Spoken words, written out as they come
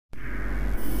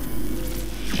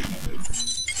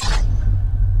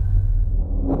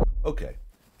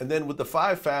And then with the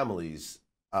five families,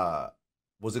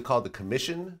 was it called the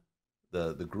commission?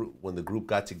 The group, when the group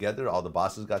got together, all the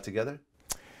bosses got together?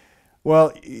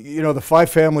 Well, you know, the five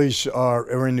families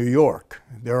are in New York.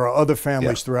 There are other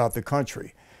families Yeah. throughout the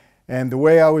country. And the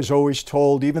way I was always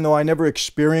told, even though I never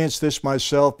experienced this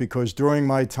myself, because during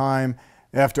my time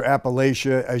after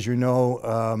Appalachia, as you know,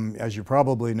 as you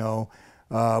probably know,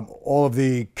 all of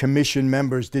the commission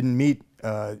members didn't meet,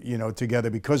 you know, together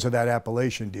because of that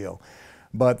Appalachian deal.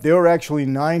 But there were actually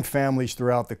 9 families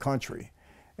throughout the country.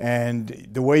 And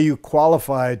the way you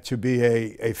qualified to be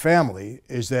a family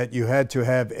is that you had to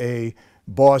have a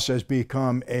boss as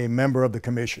become a member of the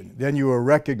commission. Then you were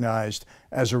recognized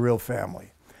as a real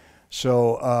family.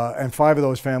 So, and 5 of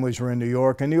those families were in New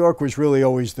York, and New York was really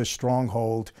always the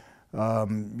stronghold,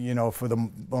 you know, for the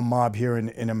mob here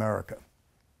in America.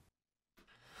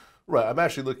 Right. I'm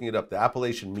actually looking it up. The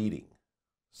Apalachin meeting.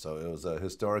 So it was a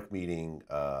historic meeting,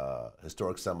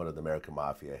 historic summit of the American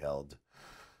Mafia held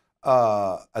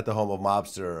at the home of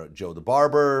mobster Joe the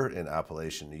Barber in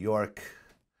Apalachin, New York.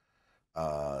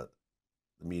 The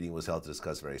meeting was held to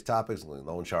discuss various topics, including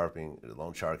loan sharking,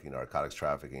 narcotics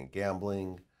trafficking, and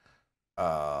gambling.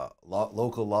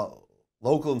 Local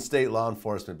and state law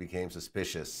enforcement became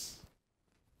suspicious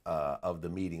of the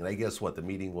meeting. And I guess what, the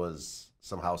meeting was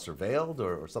somehow surveilled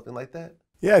or something like that?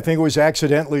 Yeah, I think it was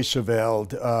accidentally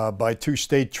surveilled by 2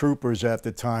 state troopers at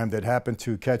the time that happened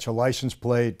to catch a license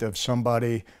plate of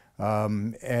somebody,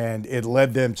 and it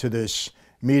led them to this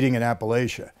meeting in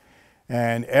Appalachia.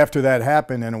 And after that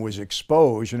happened and it was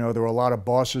exposed, you know, there were a lot of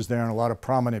bosses there and a lot of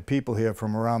prominent people here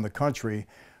from around the country.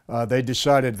 They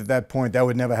decided at that point that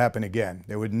would never happen again.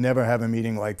 They would never have a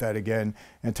meeting like that again.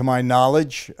 And to my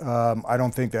knowledge, I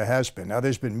don't think there has been. Now,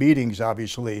 there's been meetings,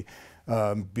 obviously,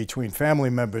 between family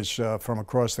members from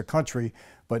across the country,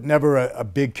 but never a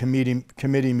big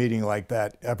committee meeting like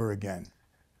that ever again.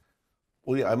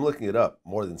 Well, yeah, I'm looking it up.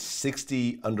 More than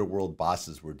 60 underworld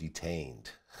bosses were detained.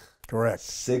 Correct.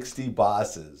 60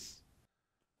 bosses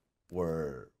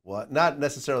were, well, not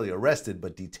necessarily arrested,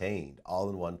 but detained all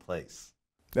in one place.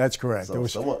 That's correct. So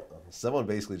someone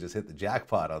basically just hit the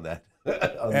jackpot on that.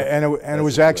 And it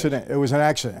was accident. It was an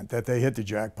accident that they hit the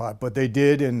jackpot, but they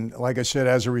did, and like I said,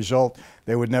 as a result,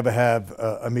 they would never have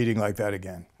a meeting like that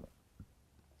again.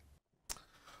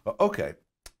 Okay,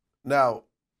 now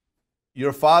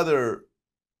your father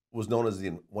was known as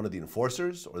one of the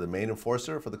enforcers or the main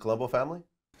enforcer for the Colombo family.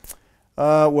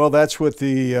 Well, that's what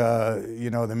the you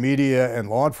know, the media and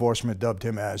law enforcement dubbed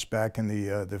him as back in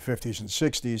the 50s and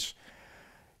 60s.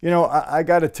 You know, I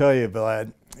got to tell you,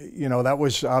 Vlad, you know, that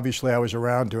was obviously I was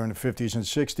around during the 50s and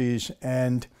 60s,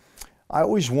 and I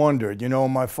always wondered, you know,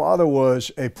 my father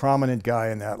was a prominent guy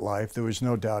in that life, there was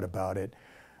no doubt about it,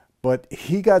 but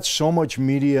he got so much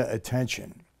media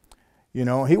attention. You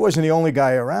know, he wasn't the only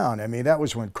guy around. I mean, that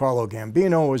was when Carlo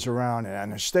Gambino was around, and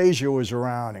Anastasia was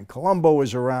around, and Colombo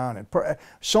was around, and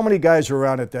so many guys were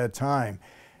around at that time.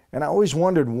 And I always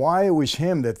wondered why it was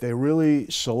him that they really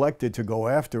selected to go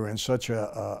after in such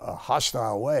a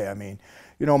hostile way. I mean,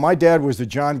 you know, my dad was the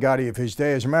John Gotti of his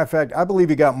day. As a matter of fact, I believe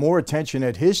he got more attention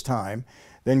at his time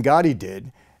than Gotti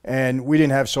did. And we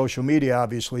didn't have social media,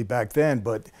 obviously, back then,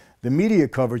 but the media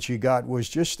coverage he got was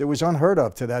just, it was unheard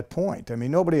of to that point. I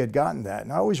mean, nobody had gotten that.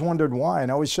 And I always wondered why.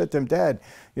 And I always said to him, Dad,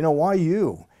 you know, why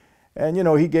you? And, you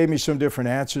know, he gave me some different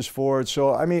answers for it.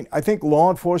 So, I mean, I think law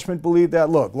enforcement believed that.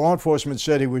 Look, law enforcement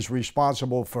said he was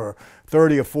responsible for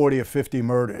 30 or 40 or 50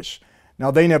 murders.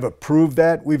 Now, they never proved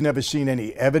that. We've never seen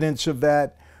any evidence of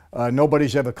that.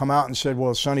 Nobody's ever come out and said,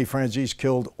 well, Sonny Franzese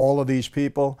killed all of these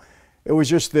people. It was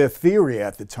just their theory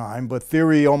at the time, but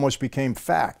theory almost became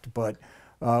fact. But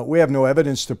we have no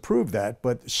evidence to prove that,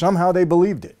 but somehow they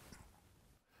believed it.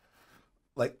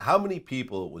 Like, how many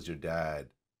people was your dad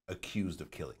accused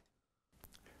of killing?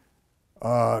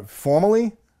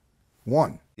 Formally,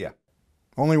 1. Yeah.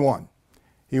 Only 1.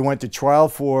 He went to trial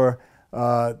for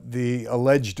the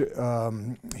alleged,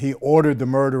 he ordered the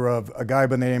murder of a guy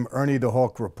by the name Ernie the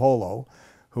Hawk Rapolo,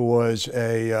 who was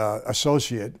a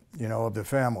associate, you know, of the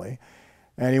family.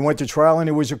 And he went to trial and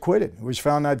he was acquitted. He was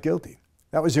found not guilty.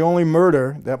 That was the only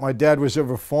murder that my dad was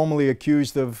ever formally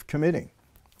accused of committing,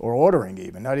 or ordering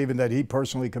even, not even that he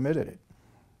personally committed it.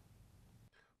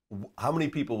 How many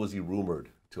people was he rumored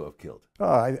to have killed?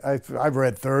 I've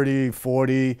read 30,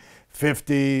 40,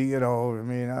 50, you know, I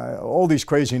mean, all these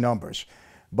crazy numbers.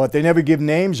 But they never give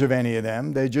names of any of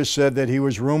them. They just said that he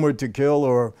was rumored to kill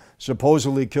or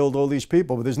supposedly killed all these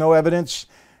people. But there's no evidence,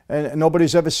 and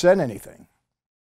nobody's ever said anything.